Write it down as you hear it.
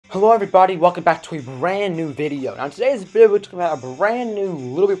Hello everybody, welcome back to a brand new video. Now in today's video we're talking about a brand new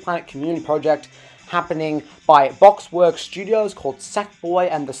Littlebigplanet community project happening by boxworx Studios called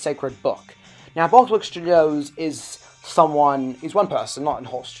Sackboy and the Sacred Book. Now boxworx Studios is one person, not a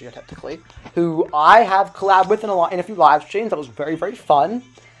whole studio technically, who I have collabed with in a few live streams. That was very fun.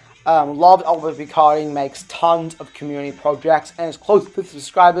 Loved LBP carding, makes tons of community projects, and is close to 50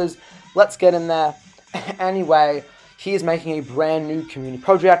 subscribers. Let's get in there. Anyway, he is making a brand new community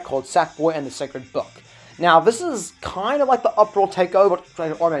project called Sackboy and the Sacred Book. Now, this is kind of like the Uproar takeover, which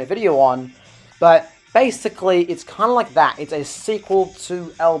I already made a video on, but basically, it's kind of like that. It's a sequel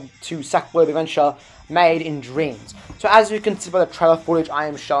to Sackboy Adventure made in Dreams. So as you can see by the trailer footage I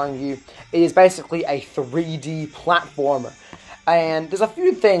am showing you, it is basically a 3D platformer. And there's a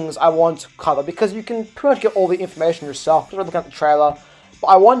few things I want to cover, because you can pretty much get all the information yourself just by looking at the trailer. But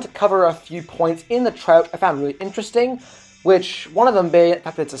I wanted to cover a few points in the trailer I found really interesting, which one of them being the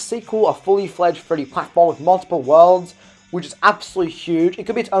fact that it's a sequel, a fully fledged 3D platform with multiple worlds, which is absolutely huge. It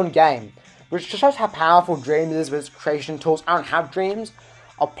could be its own game, which just shows how powerful Dreams is with its creation tools. I don't have Dreams.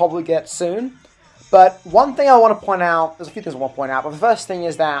 I'll probably get it soon. But one thing I want to point out, there's a few things I want to point out, but the first thing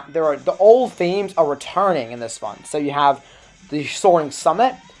is that the old themes are returning in this one. So you have the Soaring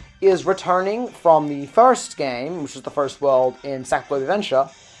Summit is returning from the first game, which is the first world in Sackboy Adventure,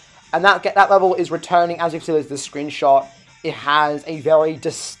 and that level is returning. As you can see, there's this screenshot. It has a very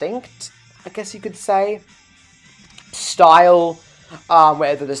distinct, I guess you could say, style,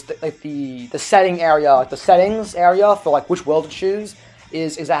 where the setting area, like the settings area for like which world to choose,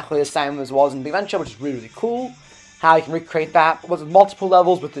 is exactly the same as it was in Big Adventure, which is really cool. How you can recreate that with multiple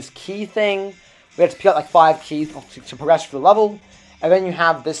levels with this key thing. We have to pick up like 5 keys to progress through the level. And then you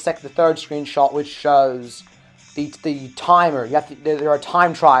have the third screenshot, which shows the timer. There are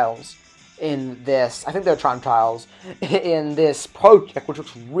time trials in this. I think there are time trials in this project,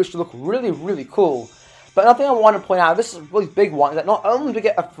 which look really cool. But another thing I want to point out, this is a really big one, is that not only do we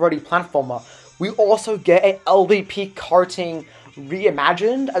get a 3D platformer, we also get a LBP karting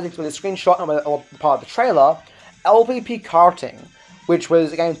reimagined, as you can see the screenshot or part of the trailer. LBP karting, which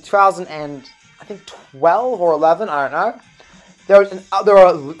was again 2012 or 11, I don't know. There are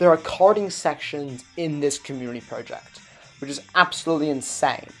karting sections in this community project, which is absolutely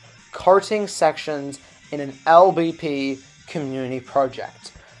insane. Karting sections in an LBP community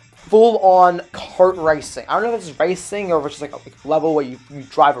project. Full-on kart racing. I don't know if it's racing or if it's just like a level where you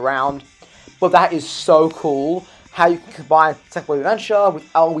drive around, but that is so cool. How you can combine Sackboy Adventure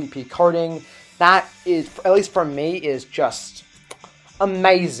with LBP karting. That is, at least for me, is just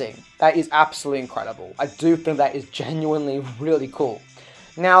amazing. That is absolutely incredible. I do think that is genuinely really cool.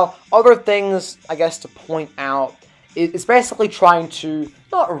 Now, other things, I guess, to point out, it's basically trying to,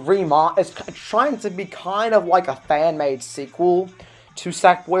 it's trying to be kind of like a fan-made sequel to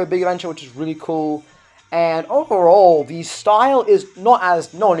Sackboy Big Adventure, which is really cool. And overall, the style is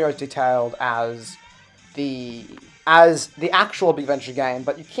nowhere near as detailed as the actual Big Adventure game,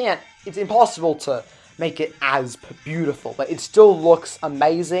 but it's impossible to make it as beautiful, but it still looks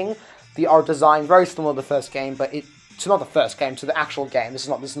amazing. The art design very similar to the first game, but to not the first game, to the actual game. This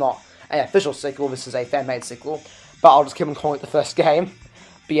is not an official sequel. This is a fan-made sequel, but I'll just keep on calling it the first game.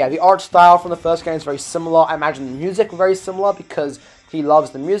 But yeah, the art style from the first game is very similar. I imagine the music very similar because he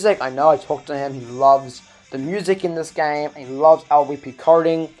loves the music. I know, I talked to him. He loves the music in this game, and he loves LBP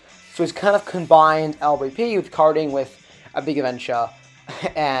karting. So he's kind of combined LBP with karting with a Big Adventure,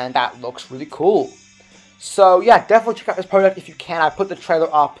 and that looks really cool. So yeah, definitely check out this project if you can. I put the trailer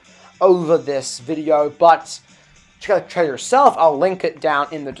up over this video, but check out the trailer yourself. I'll link it down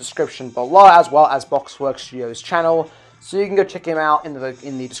in the description below, as well as boxworx Studios' channel, so you can go check him out in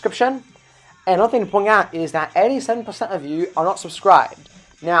the description. And another thing to point out is that 87% of you are not subscribed.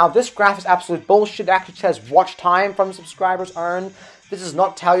 Now, this graph is absolute bullshit. It actually says watch time from subscribers earned. This does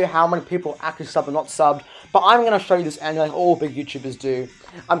not tell you how many people actually subbed or not subbed, but I'm going to show you this annually like all big YouTubers do.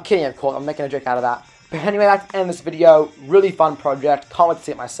 I'm kidding, of course. I'm making a joke out of that. But anyway, that's the end of this video. Really fun project. Can't wait to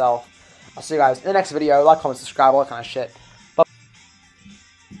see it myself. I'll see you guys in the next video. Like, comment, subscribe, all that kind of shit.